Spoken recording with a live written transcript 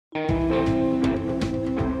We're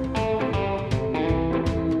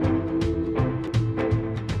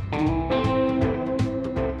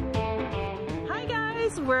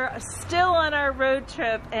still on our road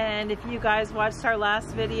trip, and if you guys watched our last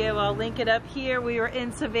video, I'll link it up here. We were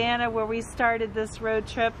in Savannah where we started this road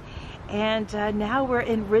trip, and now we're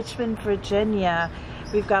in Richmond, Virginia.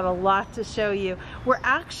 We've got a lot to show you. We're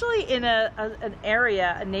actually in an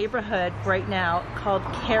area, a neighborhood right now called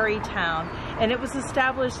Carytown, and it was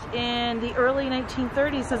established in the early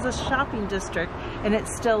 1930s as a shopping district, and it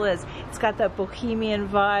still is. It's got that bohemian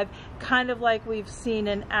vibe, kind of like we've seen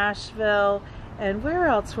in Asheville. And where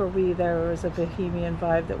else were we? There was a bohemian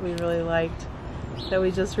vibe that we really liked, that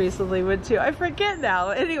we just recently went to. I forget now.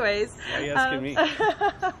 Anyways. Why are you asking me?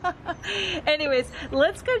 Anyways,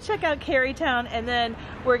 let's go check out Carytown, and then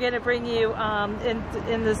we're going to bring you,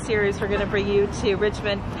 in this series, we're going to bring you to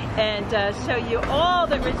Richmond and show you all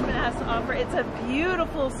that Richmond has to offer. It's a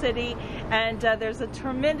beautiful city, and there's a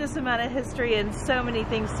tremendous amount of history and so many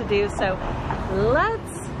things to do. So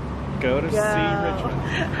let's go to see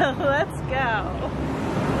Richmond. Let's go.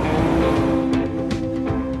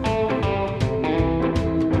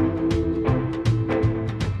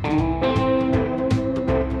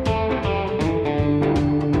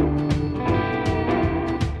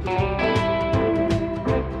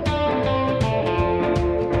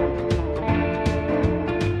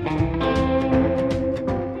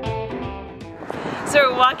 So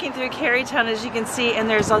we're walking through Carytown, as you can see, and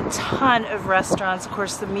there's a ton of restaurants. Of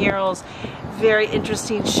course, the murals, very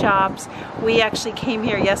interesting shops. We actually came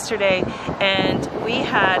here yesterday, and we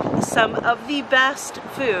had some of the best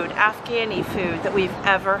food, Afghani food, that we've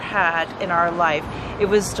ever had in our life. It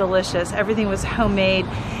was delicious. Everything was homemade,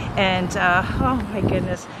 and oh my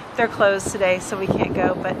goodness. They're closed today, so we can't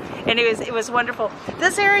go, but anyways, it was wonderful.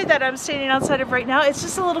 This area that I'm standing outside of right now, it's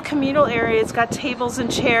just a little communal area. It's got tables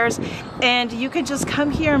and chairs, and you can just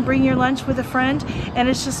come here and bring your lunch with a friend, and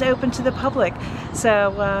it's just open to the public.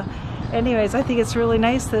 So anyways, I think it's really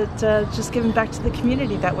nice that just giving back to the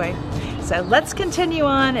community that way. So let's continue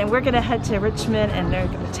on, and we're gonna head to Richmond, and they're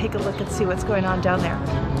gonna take a look and see what's going on down there.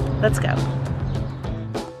 Let's go.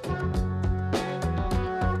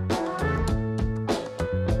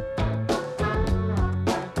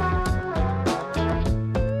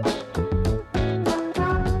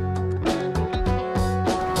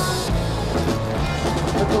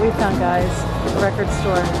 What we found, guys, a record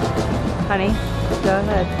store. Honey, go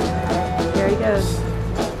ahead. There he goes.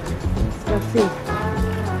 Let's go see.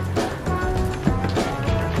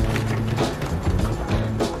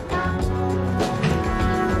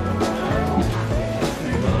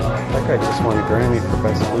 That guy just won a Grammy for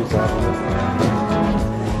Best Blues Album.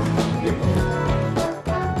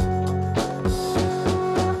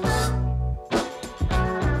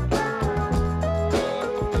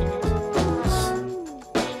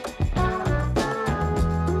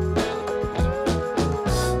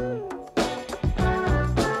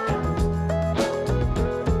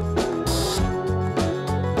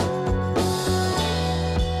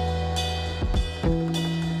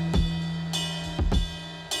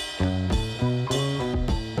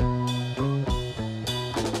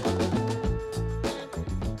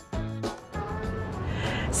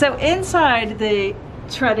 So inside the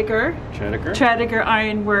Tredegar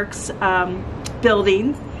Iron Works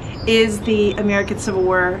building is the American Civil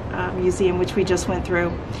War Museum, which we just went through.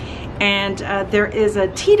 And there is a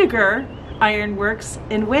Tredegar Iron Works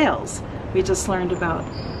in Wales we just learned about.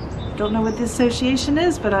 Don't know what the association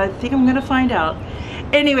is, but I think I'm gonna find out.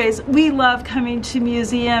 Anyways, we love coming to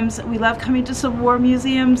museums. We love coming to Civil War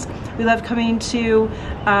museums. We love coming to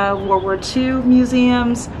World War II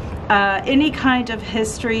museums. Any kind of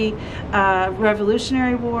history,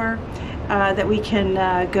 Revolutionary War that we can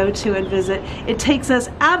go to and visit. It takes us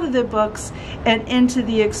out of the books and into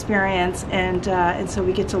the experience, and so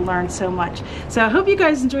we get to learn so much. So I hope you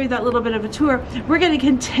guys enjoyed that little bit of a tour. We're going to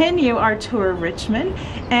continue our tour of Richmond,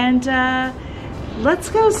 and let's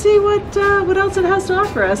go see what else it has to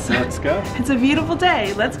offer us. Let's go. It's a beautiful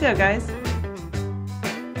day. Let's go, guys.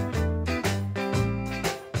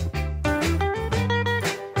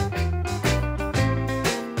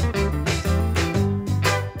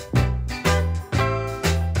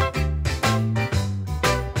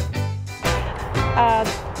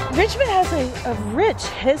 Richmond has a rich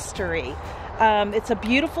history. It's a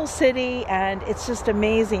beautiful city, and it's just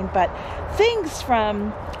amazing. But things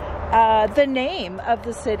from the name of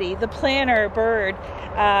the city, the planter Bird,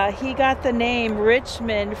 he got the name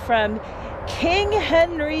Richmond from King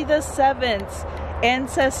Henry VII's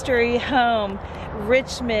ancestry home,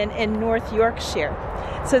 Richmond in North Yorkshire.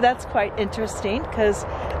 So that's quite interesting, because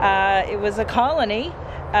it was a colony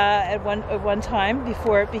at one time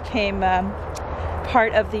before it became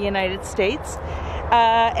part of the United States.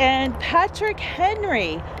 And Patrick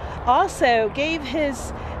Henry also gave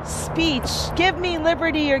his speech, "Give me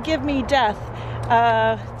liberty or give me death,"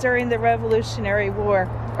 during the Revolutionary War,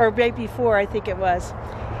 or right before, I think it was.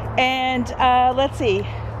 And let's see,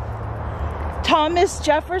 Thomas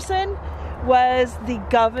Jefferson was the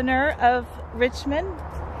governor of Richmond.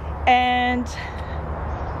 And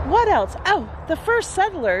what else? Oh, the first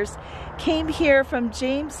settlers came here from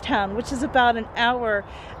Jamestown, which is about an hour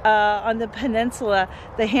on the peninsula,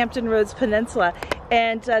 the Hampton Roads Peninsula,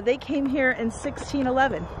 and they came here in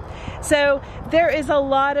 1611. So there is a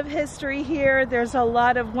lot of history here. There's a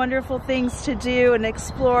lot of wonderful things to do and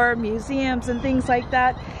explore, museums and things like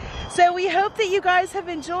that. So we hope that you guys have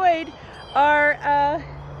enjoyed our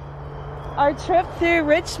trip through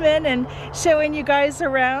Richmond and showing you guys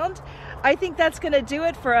around. I think that's going to do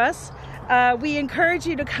it for us. We encourage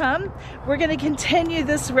you to come. We're going to continue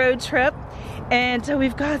this road trip, and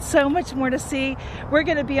we've got so much more to see. We're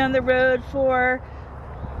going to be on the road for,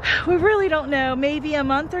 we really don't know, maybe a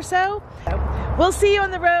month or so. We'll see you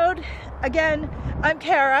on the road. Again, I'm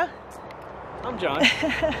Kara. I'm John.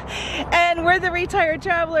 And we're the Retired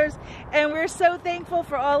Travelers, and we're so thankful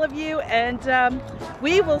for all of you, and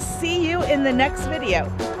we will see you in the next video.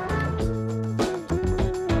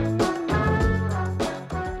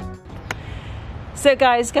 So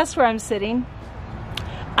guys, guess where I'm sitting?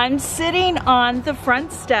 I'm sitting on the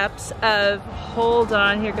front steps of, hold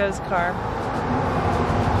on, here goes car,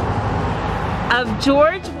 of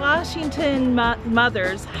George Washington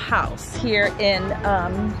Mother's house here in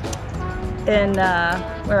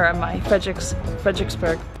where am I?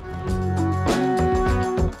 Fredericksburg.